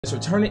Let's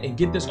return it and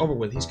get this over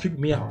with. He's creeping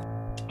me out.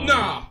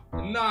 Nah,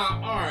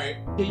 alright.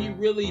 Can you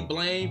really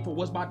blame for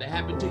what's about to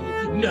happen to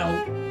you?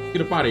 No.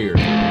 Get up out of here.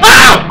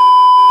 Ah!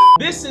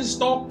 This is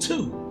Stalked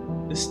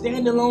 2, the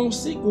standalone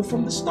sequel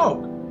from the Stalk.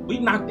 We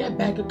knocked that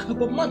back a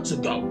couple months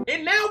ago.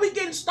 And now we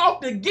getting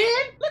stalked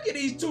again? Look at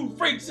these two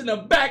freaks in the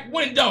back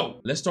window.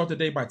 Let's start the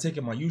day by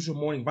taking my usual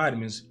morning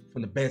vitamins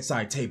from the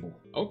bedside table.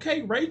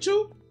 Okay,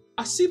 Rachel,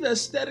 I see the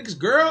aesthetics,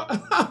 girl.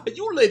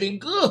 You living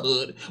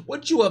good.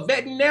 What, you a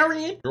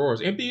veterinarian?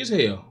 Drawers empty as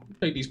hell.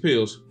 Take these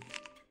pills.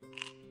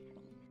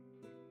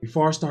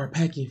 Before I start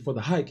packing for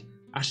the hike,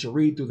 I should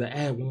read through the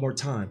ad one more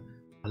time.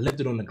 I left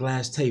it on the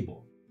glass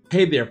table.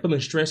 Hey there, feeling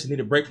stressed and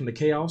need a break from the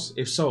chaos?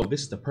 If so,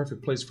 this is the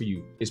perfect place for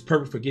you. It's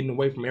perfect for getting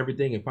away from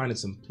everything and finding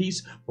some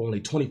peace for only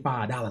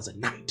 $25 a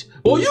night.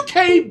 Well, you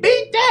can't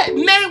beat that.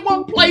 Name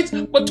one place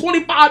for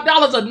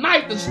 $25 a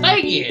night to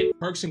stay in.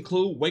 Perks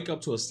include wake up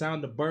to a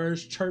sound of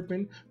birds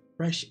chirping,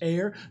 fresh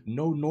air,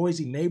 no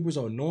noisy neighbors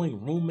or annoying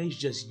roommates,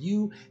 just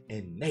you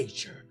and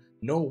nature.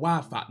 No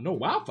Wi-Fi. No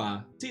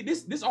Wi-Fi? See,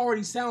 this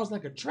already sounds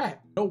like a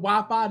trap. No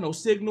Wi-Fi, no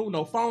signal,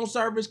 no phone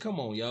service. Come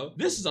on, yo.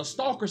 This is a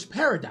stalker's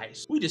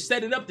paradise. We just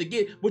set it up to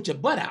get with your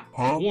butt out.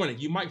 Warning,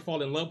 you might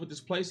fall in love with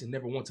this place and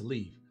never want to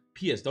leave.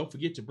 P.S. Don't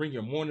forget to bring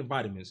your morning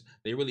vitamins.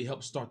 They really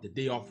help start the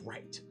day off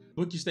right.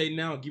 Book your stay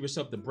now and give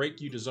yourself the break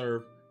you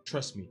deserve.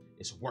 Trust me,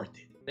 it's worth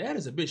it. That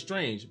is a bit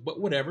strange, but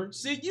whatever.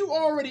 See, you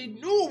already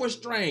knew it was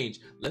strange.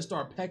 Let's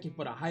start packing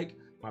for the hike.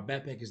 My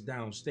backpack is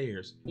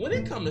downstairs. When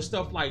it comes to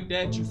stuff like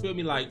that, you feel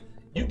me, like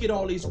you get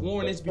all these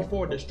warnings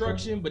before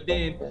destruction, but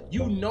then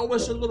you know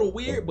it's a little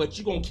weird, but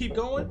you gonna keep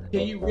going?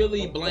 Can you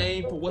really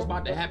blame for what's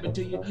about to happen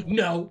to you?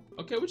 No.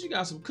 Okay, what you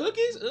got, some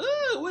cookies?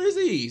 What is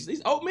these?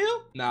 These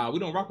oatmeal? Nah, we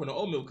don't rock with no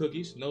oatmeal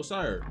cookies. No,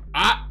 sir.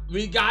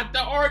 We got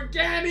the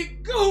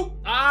organic goop.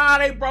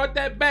 They brought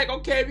that back.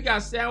 Okay, we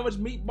got sandwich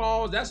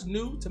meatballs. That's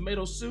new.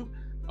 Tomato soup.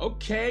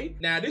 Okay,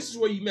 now this is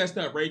where you messed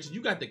up, Rachel.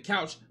 You got the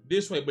couch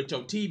this way, but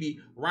your TV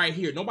right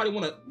here. Nobody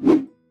wanna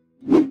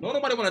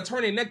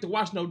turn their neck to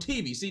watch no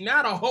TV. See,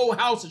 now the whole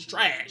house is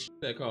trash.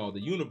 What's that called?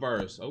 The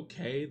universe.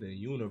 Okay, the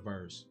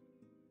universe.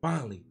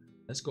 Finally,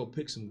 let's go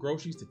pick some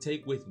groceries to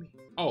take with me.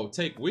 Oh,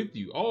 take with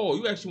you. Oh,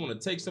 you actually want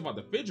to take stuff out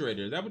the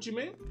refrigerator. Is that what you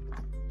meant?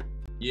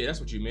 Yeah, that's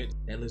what you meant.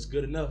 That looks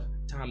good enough.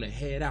 Time to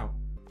head out.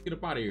 Get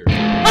up out of here.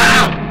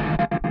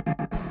 Ah!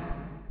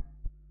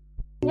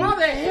 Why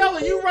the hell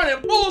are you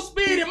running full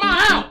speed in my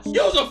house?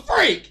 You's a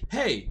freak.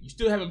 Hey, you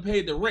still haven't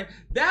paid the rent.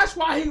 That's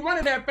why he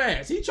running that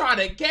fast. He trying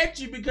to catch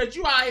you because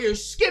you out here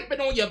skipping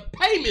on your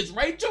payments,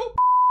 Rachel.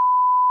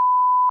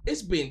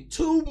 It's been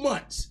 2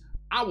 months.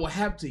 I will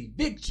have to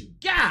evict you.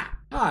 God.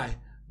 Hi,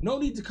 no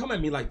need to come at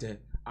me like that.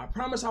 I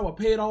promise I will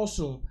pay it all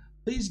soon.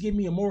 Please give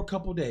me a more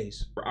couple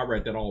days. I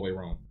read that all the way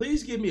wrong.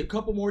 Please give me a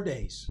couple more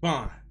days.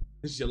 Fine,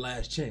 this is your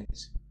last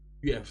chance.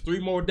 You have 3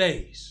 more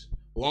days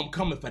or I'm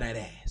coming for that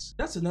ass.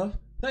 That's enough.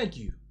 Thank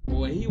you.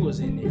 Boy, he was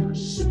in there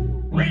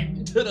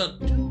sprinting to the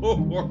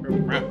door,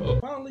 bro.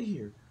 Finally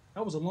here.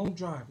 That was a long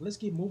drive. Let's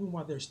get moving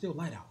while there's still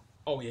light out.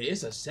 Oh yeah,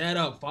 it's a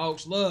setup,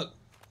 folks. Look,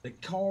 the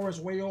car is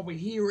way over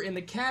here and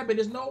the cabin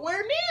is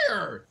nowhere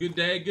near. Good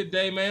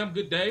day, ma'am.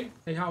 Good day.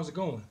 Hey, how's it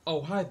going?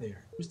 Oh, hi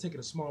there. Just taking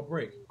a small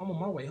break. I'm on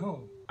my way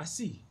home. I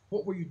see.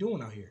 What were you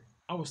doing out here?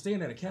 I was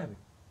staying at a cabin.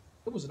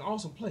 It was an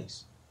awesome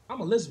place.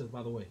 I'm Elizabeth,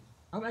 by the way.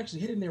 I'm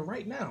actually heading there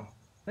right now.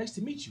 Nice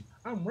to meet you.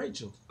 I'm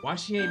Rachel. Why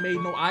she ain't made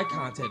no eye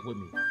contact with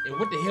me? And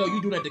what the hell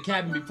you doing at the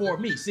cabin before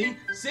me? See?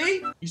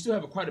 See? You still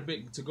have quite a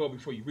bit to go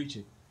before you reach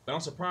it. But I'm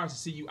surprised to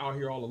see you out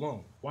here all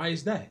alone. Why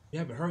is that? You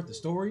haven't heard the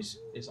stories?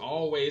 It's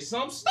always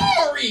some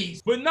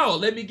stories! But no,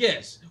 let me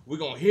guess. We're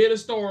gonna hear the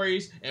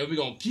stories and we're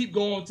gonna keep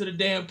going to the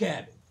damn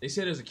cabin. They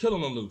said there's a killer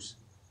on the loose.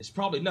 It's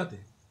probably nothing,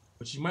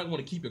 but you might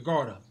want to keep your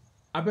guard up.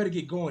 I better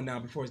get going now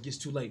before it gets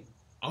too late.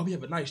 I hope you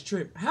have a nice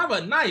trip. Have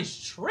a nice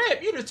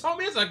trip? You just told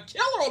me there's a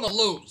killer on the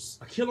loose.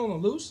 A killer on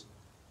the loose?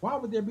 Why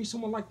would there be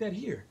someone like that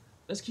here?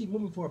 Let's keep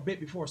moving for a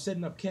bit before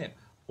setting up camp.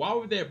 Why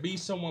would there be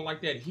someone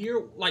like that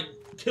here? Like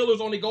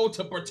killers only go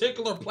to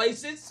particular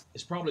places?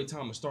 It's probably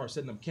time to start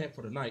setting up camp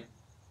for the night.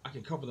 I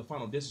can cover the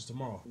final distance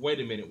tomorrow.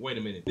 Wait a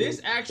minute. This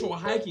actual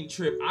hiking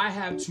trip, I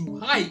have to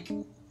hike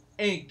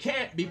and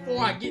camp before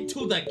I get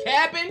to the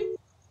cabin?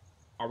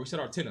 All right, we set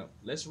our tent up.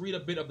 Let's read a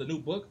bit of the new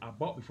book I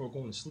bought before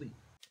going to sleep.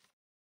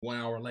 1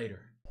 hour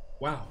later.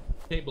 Wow,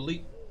 can't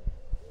believe.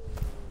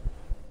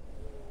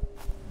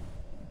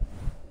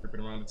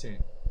 Creeping around the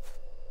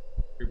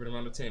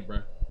tent.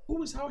 Bruh.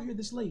 Who is out here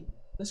this late?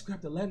 Let's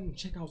grab the lantern and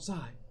check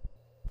outside.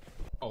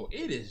 Oh,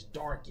 it is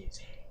dark as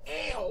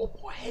hell,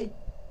 boy.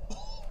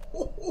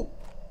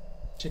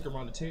 Check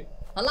around the tent.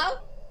 Hello?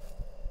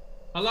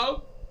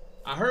 Hello?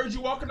 I heard you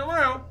walking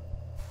around.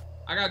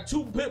 I got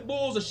 2 pit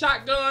bulls, a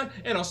shotgun,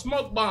 and a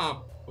smoke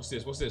bomb. What's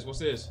this?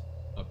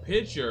 A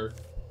picture?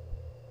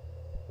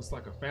 Looks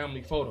like a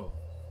family photo.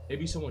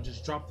 Maybe someone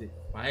just dropped it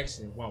by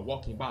accident while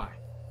walking by.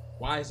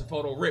 Why is the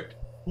photo ripped?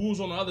 Who's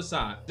on the other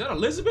side? Is that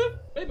Elizabeth?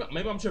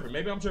 Maybe I'm tripping.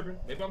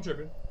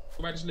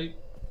 Go back to sleep.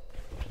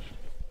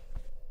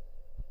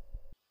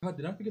 God,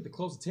 did I forget to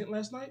close the tent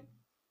last night?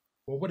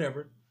 Well,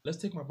 whatever. Let's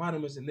take my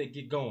vitamins and then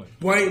get going.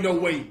 Boy, ain't no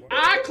way.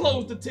 I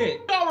closed the tent.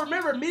 Y'all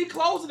remember me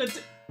closing the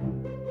tent?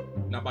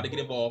 Not about to get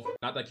involved.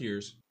 Not that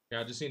curious. Okay,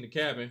 I just seen the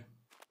cabin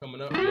coming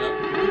up. Yep.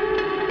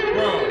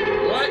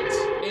 Bro,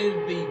 what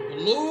in the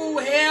blue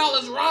hell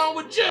is wrong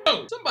with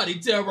you? Somebody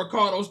tell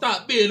Ricardo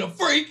stop being a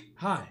freak.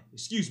 Hi,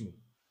 excuse me.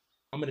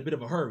 I'm in a bit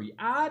of a hurry.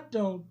 I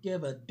don't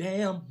give a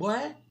damn,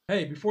 boy.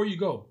 Hey, before you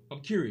go, I'm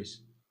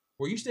curious.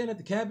 Were you staying at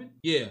the cabin?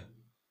 Yeah,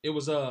 it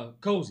was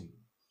cozy.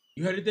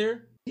 You headed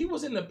there? He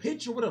was in the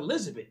picture with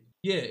Elizabeth.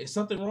 Yeah, is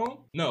something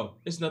wrong? No,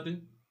 it's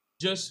nothing.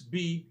 Just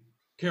be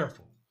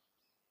careful.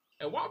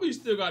 And why we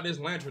still got this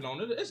lantern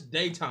on? It's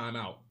daytime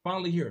out.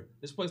 Finally here.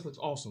 This place looks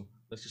awesome.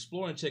 Let's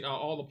explore and check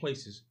out all the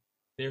places.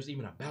 There's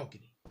even a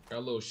balcony. Got a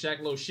little shack,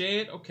 little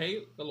shed. Okay,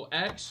 a little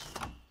axe.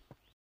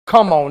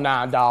 Come on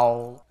now,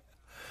 dog.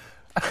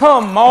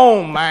 Come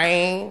on,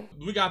 man.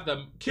 We got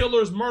the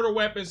killer's murder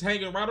weapons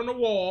hanging right on the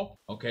wall.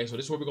 Okay, so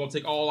this is where we're gonna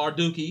take all our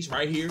dookies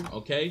right here.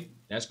 Okay,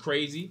 that's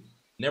crazy.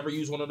 Never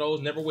use one of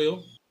those, never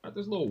will. Got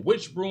this little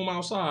witch broom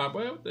outside,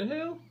 boy. What the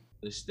hell?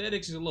 The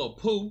aesthetics is a little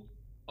poo.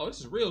 Oh,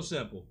 this is real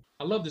simple.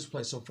 I love this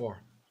place so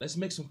far. Let's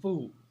make some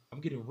food. I'm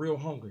getting real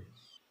hungry.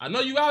 I know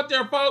you out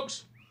there,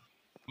 folks.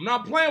 I'm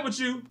not playing with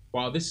you.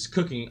 While this is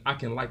cooking, I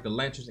can light the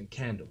lanterns and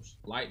candles.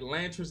 Light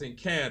lanterns and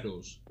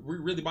candles.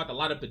 We're really about to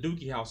light up the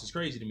dookie house. It's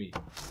crazy to me.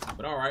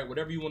 But all right,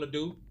 whatever you want to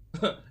do.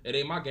 It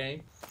ain't my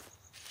game.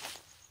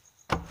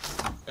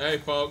 Hey,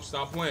 folks,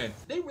 stop playing.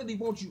 They really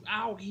want you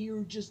out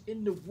here just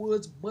in the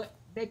woods, butt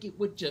naked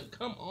with you.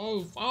 Come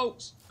on,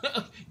 folks.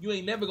 You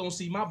ain't never gonna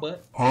see my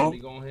butt. Huh? Let me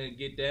go ahead and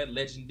get that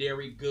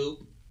legendary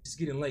goop. It's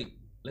getting late.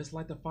 Let's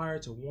light the fire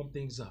to warm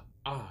things up.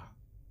 Ah,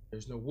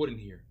 there's no wood in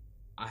here.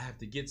 I have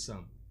to get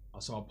some. I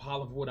saw a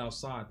pile of wood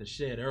outside the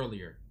shed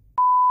earlier.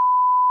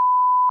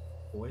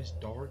 Boy, it's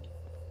dark.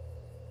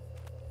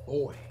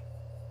 Boy.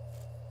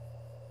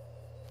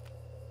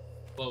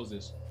 Close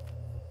this.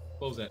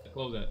 Close that.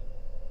 Close that.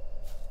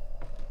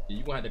 Yeah,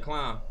 you gonna have to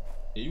climb.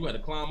 Yeah, you gonna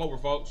have to climb over,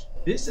 folks.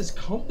 This is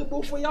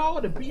comfortable for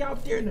y'all to be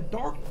out there in the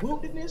dark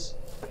wilderness?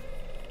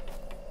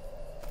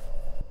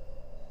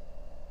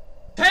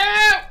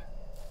 Help!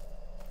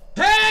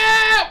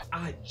 Help!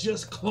 I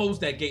just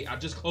closed that gate. I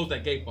just closed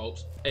that gate,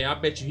 folks. Hey, I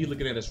bet you he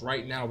looking at us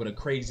right now with a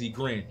crazy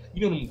grin.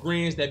 You know them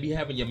grins that be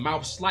having your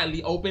mouth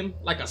slightly open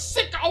like a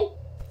sicko?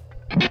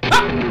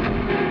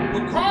 Ah!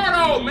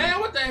 Ricardo, man,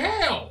 what the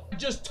hell? I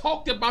just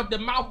talked about the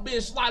mouth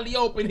being slightly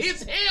open.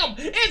 It's him!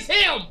 It's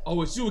him!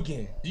 Oh, it's you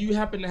again. Do you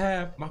happen to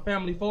have my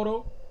family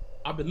photo?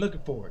 I've been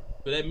looking for it.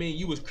 But that mean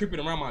you was creeping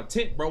around my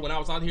tent, bro, when I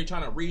was out here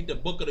trying to read the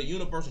book of the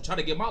universe and try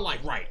to get my life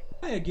right.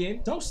 Hey,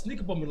 again, don't sneak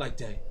up on me like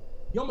that.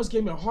 You almost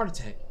gave me a heart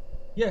attack.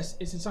 Yes,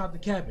 it's inside the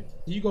cabin.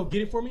 Can you go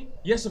get it for me?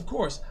 Yes, of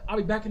course. I'll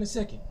be back in a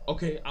second.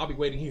 Okay, I'll be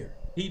waiting here.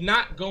 He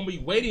not gonna be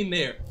waiting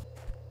there.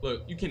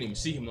 Look, you can't even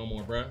see him no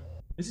more, bruh.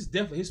 This is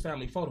definitely his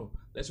family photo.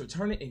 Let's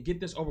return it and get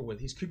this over with.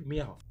 He's creeping me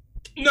out.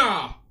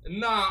 Nah,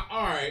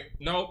 all right,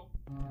 nope.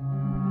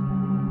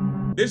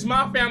 This is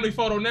my family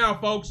photo now,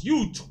 folks.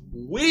 You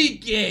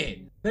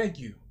tweaking. Thank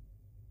you.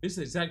 This is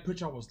the exact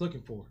picture I was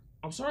looking for.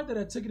 I'm sorry that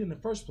I took it in the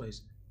first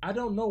place. I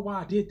don't know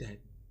why I did that.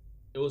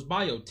 It was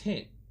by your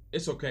tent.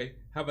 It's okay.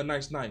 Have a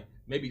nice night.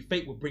 Maybe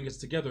fate will bring us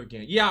together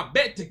again. Yeah, I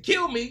bet to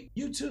kill me.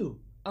 You too.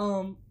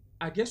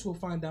 I guess we'll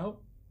find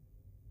out.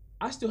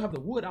 I still have the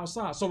wood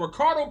outside, so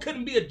Ricardo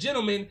couldn't be a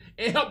gentleman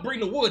and help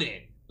bring the wood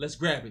in. Let's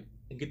grab it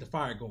and get the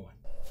fire going.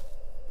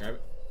 Grab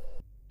it.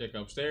 Check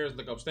upstairs.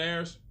 Look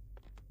upstairs.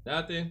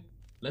 Nothing.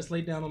 Let's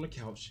lay down on the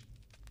couch.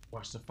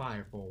 Watch the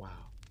fire for a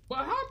while.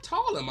 But how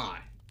tall am I?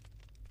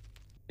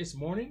 It's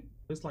morning.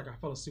 Looks like I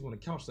fell asleep on the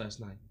couch last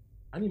night.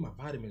 I need my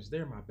vitamins.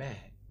 They're in my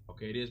bag.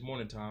 Okay, it is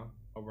morning time.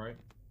 All right.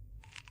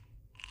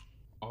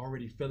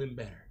 Already feeling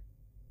better.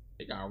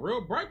 It got real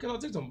bright because I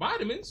took some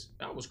vitamins.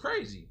 That was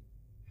crazy.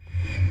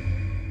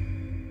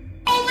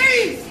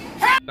 Police!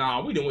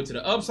 Nah, we done went to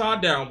the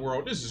upside down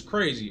world. This is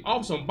crazy.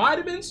 Off some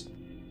vitamins?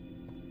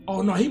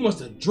 Oh no, he must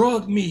have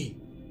drugged me.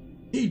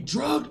 He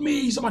drugged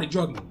me. Somebody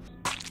drugged me.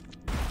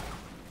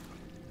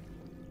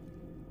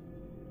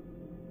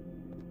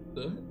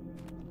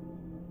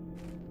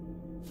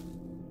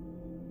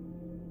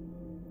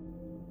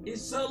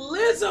 It's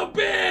Elizabeth!